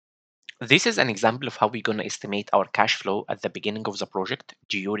This is an example of how we're going to estimate our cash flow at the beginning of the project,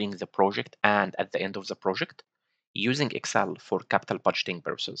 during the project, and at the end of the project using Excel for capital budgeting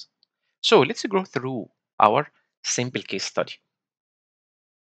purposes. So let's go through our simple case study.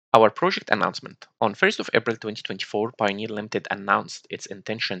 Our project announcement. On 1st of April 2024, Pioneer Limited announced its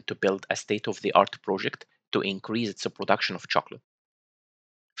intention to build a state-of-the-art project to increase its production of chocolate.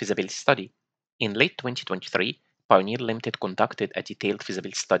 Feasibility study. In late 2023, Pioneer Limited conducted a detailed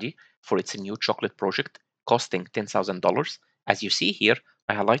feasibility study for its new chocolate project costing $10,000. As you see here,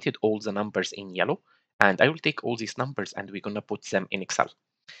 I highlighted all the numbers in yellow, and I will take all these numbers and we're going to put them in Excel.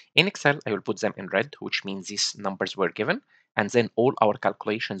 In Excel, I will put them in red, which means these numbers were given, and then all our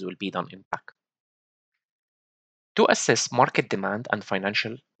calculations will be done in black. To assess market demand and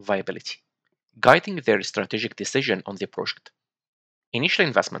financial viability, guiding their strategic decision on the project. Initial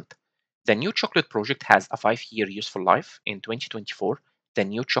investment. The new chocolate project has a 5-year useful life. In 2024, the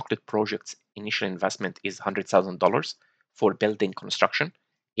new chocolate project's initial investment is $100,000 for building construction,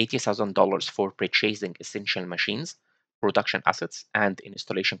 $80,000 for purchasing essential machines, production assets, and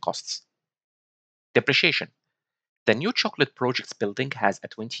installation costs. Depreciation. The new chocolate project's building has a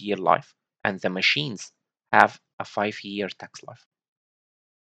 20-year life, and the machines have a 5-year tax life.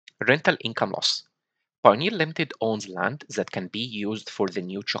 Rental income loss. Pioneer Limited owns land that can be used for the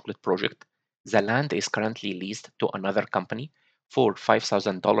new chocolate project. The land is currently leased to another company for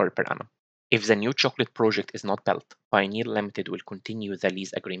 $5,000 per annum. If the new chocolate project is not built, Pioneer Limited will continue the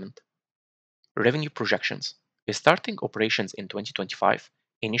lease agreement. Revenue projections. Starting operations in 2025,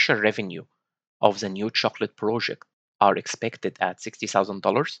 initial revenue of the new chocolate project are expected at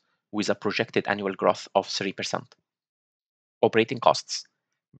 $60,000 with a projected annual growth of 3%. Operating costs.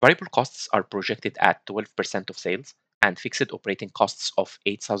 Variable costs are projected at 12% of sales and fixed operating costs of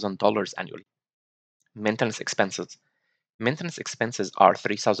 $8,000 annually. Maintenance expenses. Maintenance expenses are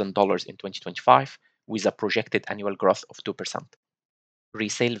 $3,000 in 2025 with a projected annual growth of 2%.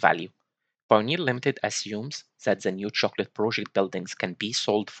 Resale value. Pioneer Limited assumes that the new chocolate project buildings can be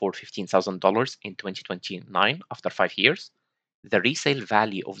sold for $15,000 in 2029 after 5 years. The resale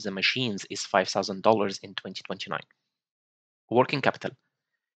value of the machines is $5,000 in 2029. Working capital.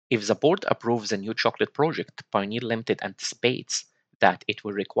 If the board approves the new chocolate project, Pioneer Limited anticipates that it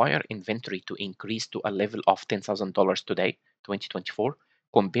will require inventory to increase to a level of $10,000 today, 2024,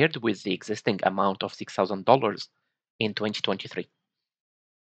 compared with the existing amount of $6,000 in 2023.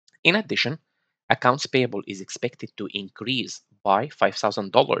 In addition, accounts payable is expected to increase by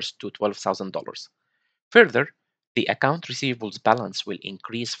 $5,000 to $12,000. Further, the account receivables balance will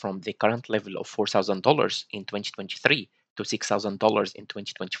increase from the current level of $4,000 in 2023 to $6,000 in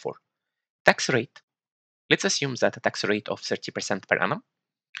 2024. Tax rate. Let's assume that a tax rate of 30% per annum.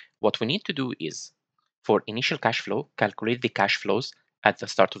 What we need to do is, for initial cash flow, calculate the cash flows at the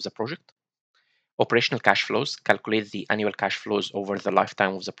start of the project. Operational cash flows, calculate the annual cash flows over the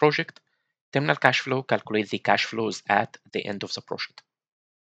lifetime of the project. Terminal cash flow, calculate the cash flows at the end of the project.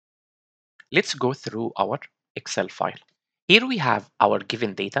 Let's go through our Excel file. Here we have our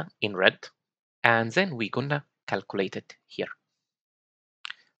given data in red, and then we're gonna calculate it here.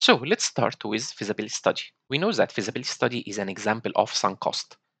 So let's start with feasibility study. We know that feasibility study is an example of sunk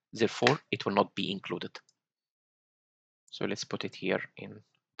cost. Therefore, it will not be included. So let's put it here in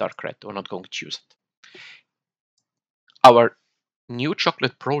dark red. We're not going to use it. Our new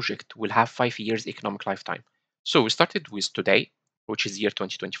chocolate project will have 5 years economic lifetime. So we started with today, which is year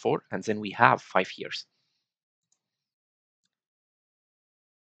 2024, and then we have 5 years.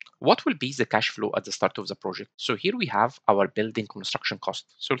 What will be the cash flow at the start of the project? So here we have our building construction cost.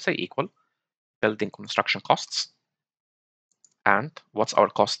 So we'll say equal building construction costs. And what's our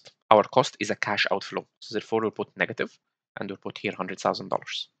cost? Our cost is a cash outflow. So therefore we'll put negative and we'll put here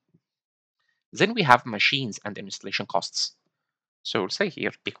 $100,000. Then we have machines and installation costs. So we'll say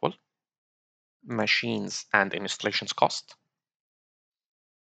here equal machines and installations cost.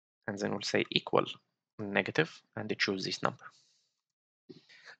 And then we'll say equal negative and choose this number.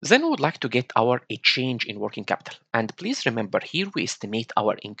 Then we would like to get our a change in working capital. And please remember here we estimate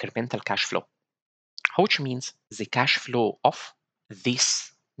our incremental cash flow, which means the cash flow of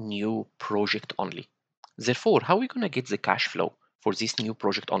this new project only. Therefore, how are we going to get the cash flow for this new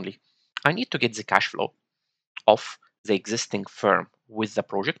project only? I need to get the cash flow of the existing firm with the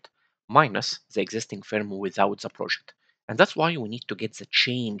project minus the existing firm without the project. And that's why we need to get the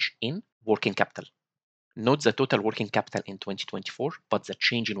change in working capital. Not the total working capital in 2024, but the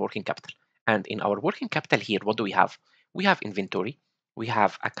change in working capital. And in our working capital here, what do we have? We have inventory, we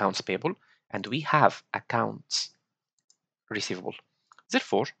have accounts payable, and we have accounts receivable.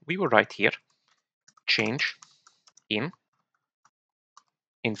 Therefore, we will write here change in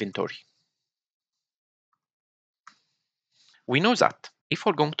inventory. We know that if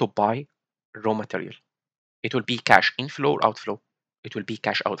we're going to buy raw material, it will be cash inflow or outflow. It will be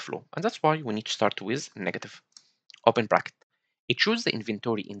cash outflow. And that's why we need to start with negative. Open bracket. It shows the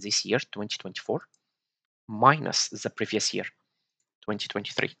inventory in this year, 2024, minus the previous year,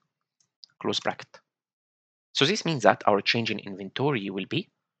 2023, close bracket. So this means that our change in inventory will be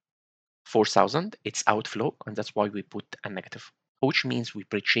 4,000. It's outflow, and that's why we put a negative, which means we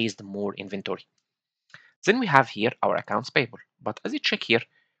purchased more inventory. Then we have here our accounts payable. But as you check here,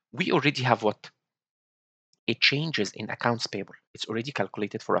 we already have what? It changes in accounts payable. It's already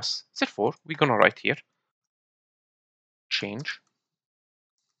calculated for us. Therefore, we're going to write here change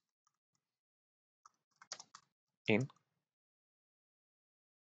in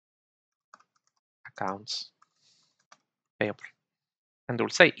accounts payable. And we'll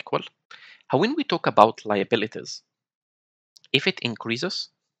say equal. When we talk about liabilities, if it increases,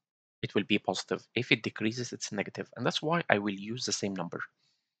 it will be positive. If it decreases, it's negative. And that's why I will use the same number.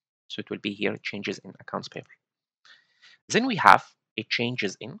 So it will be here changes in accounts payable. Then we have it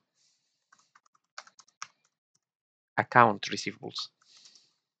changes in account receivables.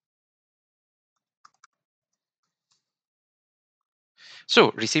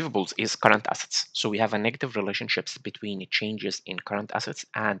 So receivables is current assets. So we have a negative relationships between changes in current assets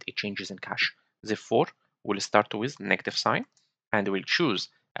and it changes in cash. Therefore, we'll start with negative sign and we'll choose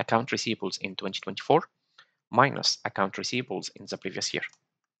account receivables in 2024 minus account receivables in the previous year.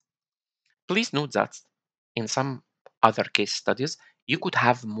 Please note that in some other case studies, you could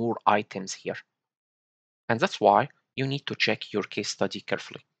have more items here. And that's why you need to check your case study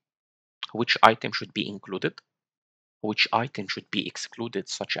carefully. Which item should be included? Which item should be excluded,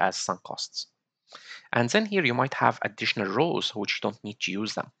 such as sunk costs? And then here you might have additional rows which you don't need to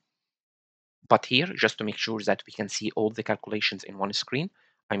use them. But here, just to make sure that we can see all the calculations in one screen,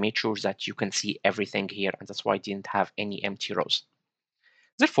 I made sure that you can see everything here, and that's why I didn't have any empty rows.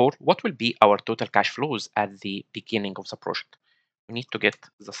 Therefore, what will be our total cash flows at the beginning of the project? We need to get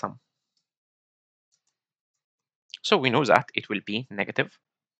the sum. So we know that it will be negative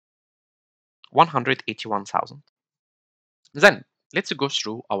 181,000. Then let's go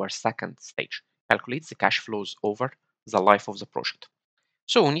through our second stage, calculate the cash flows over the life of the project.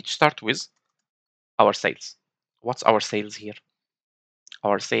 So we need to start with our sales. What's our sales here?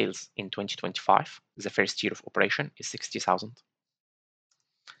 Our sales in 2025, the first year of operation, is 60,000.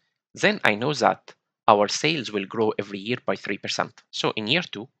 Then I know that our sales will grow every year by 3%. So in year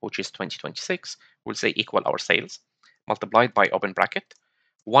 2, which is 2026, we'll say equal our sales multiplied by open bracket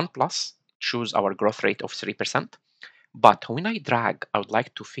 1 plus, choose our growth rate of 3%. But when I drag, I would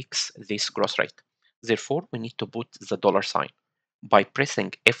like to fix this growth rate. Therefore, we need to put the dollar sign by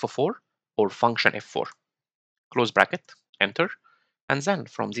pressing F4 or function F4. Close bracket, enter, and then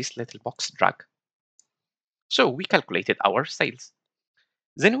from this little box, drag. So we calculated our sales.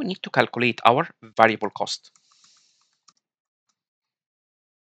 Then we need to calculate our variable cost.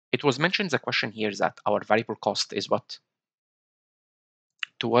 It was mentioned in the question here that our variable cost is what?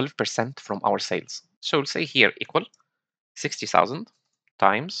 12% from our sales. So we'll say here equal 60,000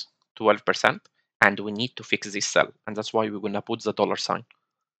 times 12%, and we need to fix this cell, and that's why we're going to put the dollar sign.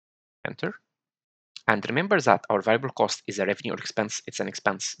 Enter. And remember that our variable cost is a revenue or expense. It's an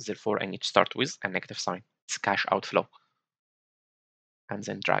expense. Therefore, I need to start with a negative sign. It's cash outflow. And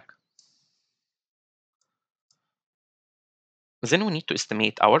then drag. Then we need to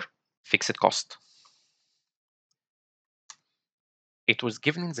estimate our fixed cost. It was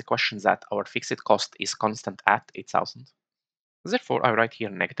given in the question that our fixed cost is constant at 8,000. Therefore, I write here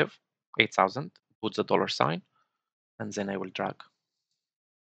negative 8,000, put the dollar sign, and then I will drag.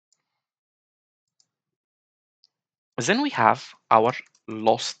 Then we have our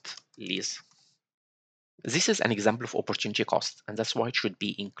lost lease. This is an example of opportunity cost, and that's why it should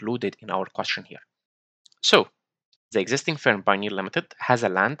be included in our question here. So, the existing firm, Pioneer Limited, has a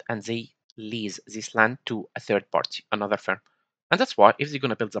land and they lease this land to a third party, another firm. And that's why if they're going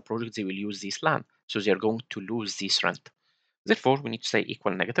to build the project, they will use this land. So they're going to lose this rent. Therefore, we need to say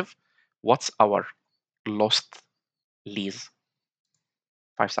equal negative. What's our lost lease?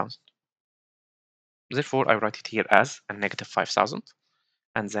 5,000. Therefore, I write it here as a negative 5,000.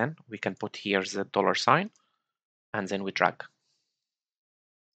 And then we can put here the dollar sign, and then we drag.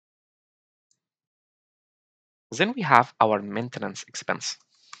 Then we have our maintenance expense.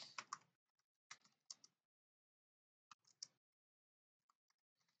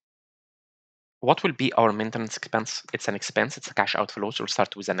 What will be our maintenance expense? It's an expense, it's a cash outflow, so we'll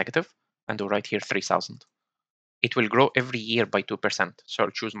start with a negative, and we'll write here 3,000. It will grow every year by 2%. So I'll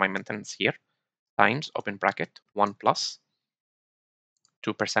choose my maintenance here, times, open bracket, 1 plus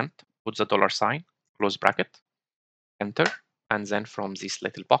 2%, put the dollar sign, close bracket, enter, and then from this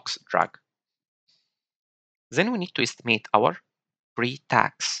little box, drag. Then we need to estimate our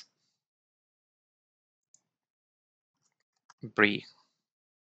pre-tax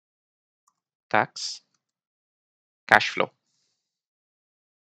cash flow.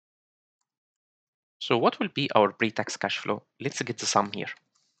 So what will be our pre-tax cash flow? Let's get the sum here.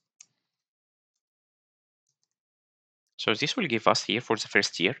 So this will give us here for the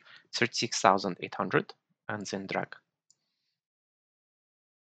first year 36,800 and then drag.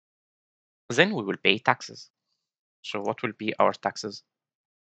 Then we will pay taxes. So what will be our taxes?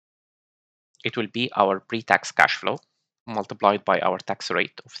 It will be our pre-tax cash flow multiplied by our tax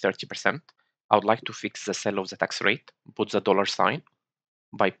rate of 30%. I would like to fix the cell of the tax rate, put the dollar sign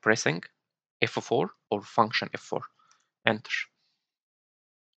by pressing F4 or function F4, enter,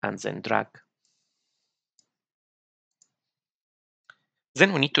 and then drag.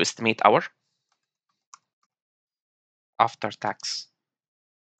 Then we need to estimate our after-tax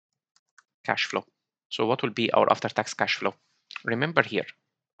cash flow. So what will be our after-tax cash flow? Remember here,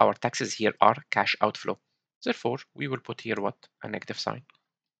 our taxes here are cash outflow. Therefore, we will put here what? A negative sign.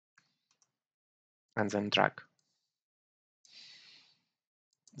 And then drag.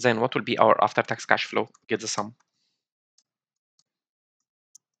 Then what will be our after-tax cash flow? Get the sum.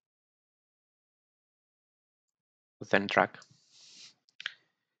 Then drag.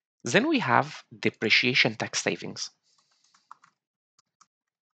 Then we have depreciation tax savings.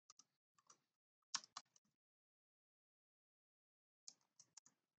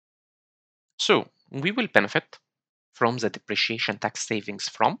 So we will benefit from the depreciation tax savings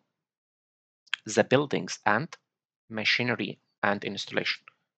from the buildings and machinery and installation.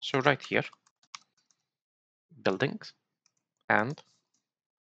 So right here, buildings and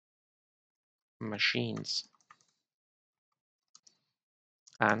machines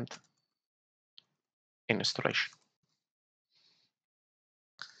and installation.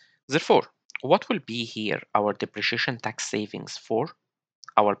 Therefore, what will be here our depreciation tax savings for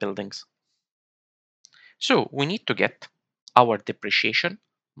our buildings? So we need to get our depreciation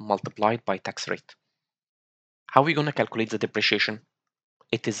multiplied by tax rate. How are we going to calculate the depreciation?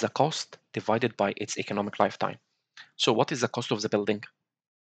 It is the cost divided by its economic lifetime. So what is the cost of the building?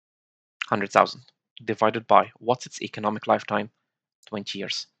 100,000 divided by what's its economic lifetime? 20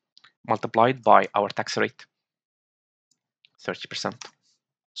 years. Multiplied by our tax rate, 30%.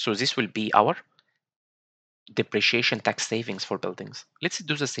 So this will be our depreciation tax savings for buildings. Let's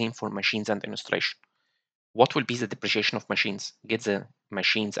do the same for machines and installation. What will be the depreciation of machines? Get the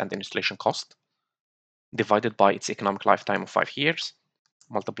machines and installation cost divided by its economic lifetime of 5 years,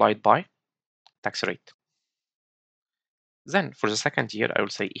 multiplied by tax rate. Then for the second year, I will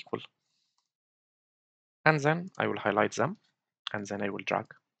say equal. And then I will highlight them, and then I will drag.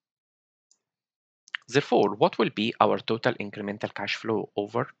 Therefore, what will be our total incremental cash flow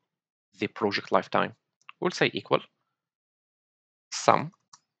over the project lifetime? We'll say equal sum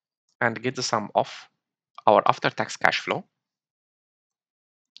and get the sum of our after-tax cash flow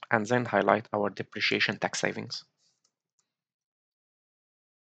and then highlight our depreciation tax savings.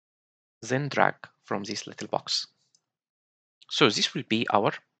 Then drag from this little box. So this will be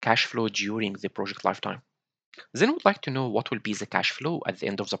our cash flow during the project lifetime. Then we'd like to know what will be the cash flow at the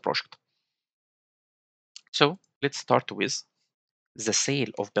end of the project. So let's start with the sale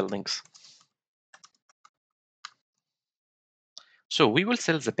of buildings. So we will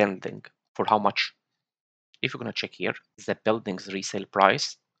sell the building for how much? If you're going to check here, the building's resale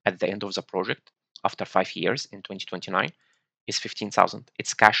price at the end of the project after 5 years in 2029 is 15,000.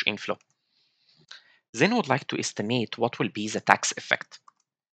 It's cash inflow. Then we'd like to estimate what will be the tax effect.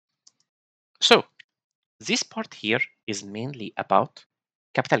 So this part here is mainly about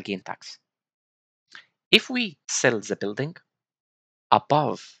capital gain tax. If we sell the building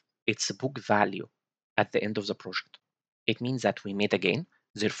above its book value at the end of the project, it means that we made a gain,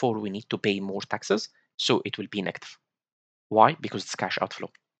 therefore we need to pay more taxes, so it will be negative. Why? Because it's cash outflow.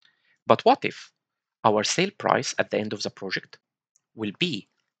 But what if our sale price at the end of the project will be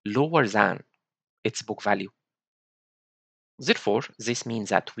lower than its book value? Therefore, this means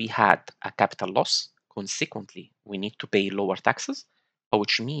that we had a capital loss. Consequently, we need to pay lower taxes,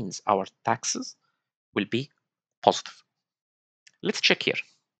 which means our taxes will be positive. Let's check here.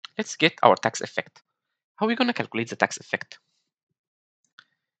 Let's get our tax effect. How are we going to calculate the tax effect?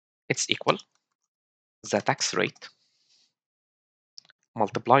 It's equal the tax rate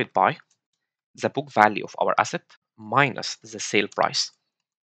multiplied by the book value of our asset minus the sale price.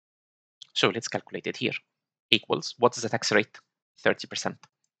 So let's calculate it here. Equals, what's the tax rate? 30%.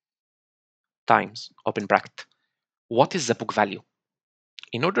 Times, open bracket. What is the book value?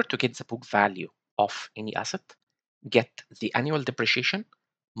 In order to get the book value of any asset, get the annual depreciation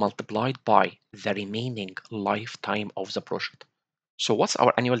multiplied by the remaining lifetime of the project. So what's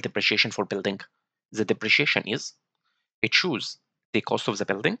our annual depreciation for building? The depreciation is, it choose the cost of the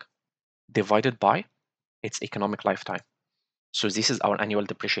building divided by its economic lifetime. So this is our annual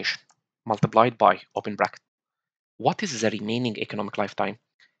depreciation multiplied by, open bracket. What is the remaining economic lifetime?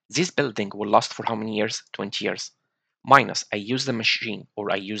 This building will last for how many years? 20 years. Minus, I use the machine,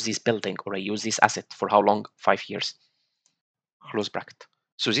 or I use this building, or I use this asset for how long? 5 years. Close bracket.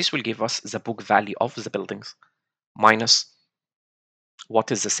 So this will give us the book value of the buildings minus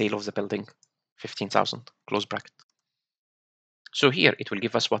what is the sale of the building? 15,000. Close bracket. So here it will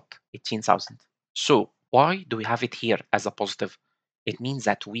give us what? 18,000. So why do we have it here as a positive? It means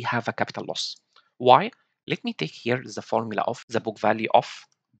that we have a capital loss. Why? Let me take here the formula of the book value of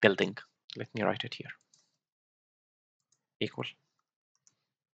building. Let me write it here. Equal.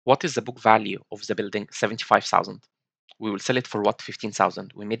 What is the book value of the building? 75,000. We will sell it for what?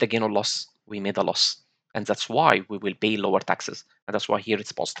 15,000. We made a gain or loss? We made a loss. And that's why we will pay lower taxes. And that's why here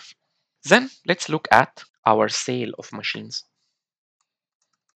it's positive. Then let's look at our sale of machines.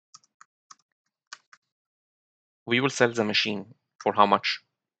 We will sell the machine for how much?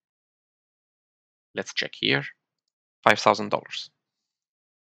 Let's check here. $5,000.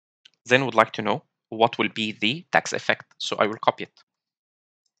 Then would like to know what will be the tax effect. So I will copy it.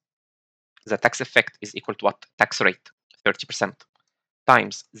 The tax effect is equal to what? Tax rate, 30%,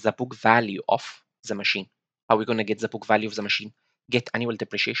 times the book value of the machine. How are we going to get the book value of the machine? Get annual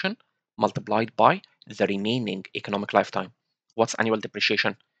depreciation multiplied by the remaining economic lifetime. What's annual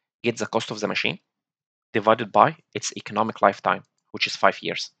depreciation? Get the cost of the machine divided by its economic lifetime, which is 5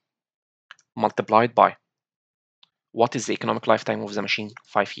 years, multiplied by what is the economic lifetime of the machine?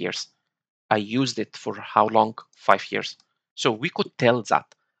 5 years. I used it for how long? 5 years. So we could tell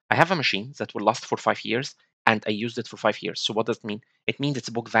that I have a machine that will last for 5 years and I used it for 5 years. So what does it mean? It means its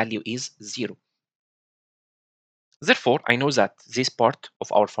book value is 0. Therefore, I know that this part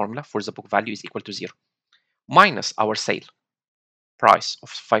of our formula for the book value is equal to 0 minus our sale price of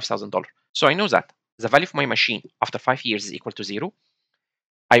 $5,000. So I know that the value of my machine after 5 years is equal to 0.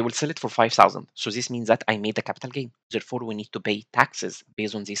 I will sell it for 5,000. So this means that I made a capital gain. Therefore, we need to pay taxes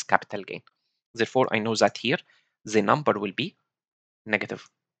based on this capital gain. Therefore, I know that here the number will be negative.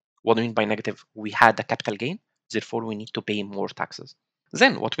 What do I mean by negative? We had a capital gain, therefore we need to pay more taxes.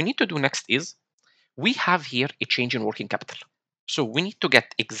 Then what we need to do next is we have here a change in working capital. So we need to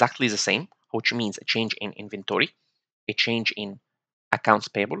get exactly the same, which means a change in inventory, a change in accounts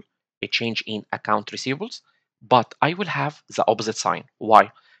payable, a change in account receivables, but I will have the opposite sign.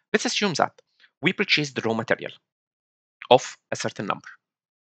 Why? Let's assume that we purchased the raw material of a certain number.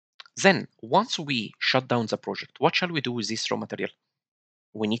 Then once we shut down the project, what shall we do with this raw material?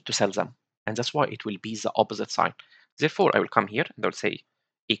 We need to sell them. And that's why it will be the opposite sign. Therefore, I will come here and I'll say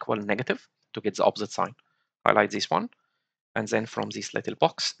equal negative to get the opposite sign. Highlight this one. And then from this little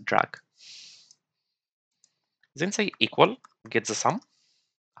box, drag. Then say equal, get the sum,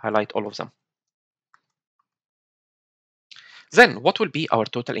 highlight all of them. Then what will be our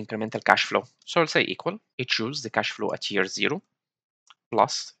total incremental cash flow? So I'll say equal, it choose the cash flow at year 0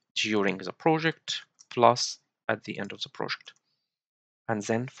 plus during the project plus at the end of the project. And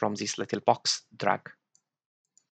then from this little box, drag.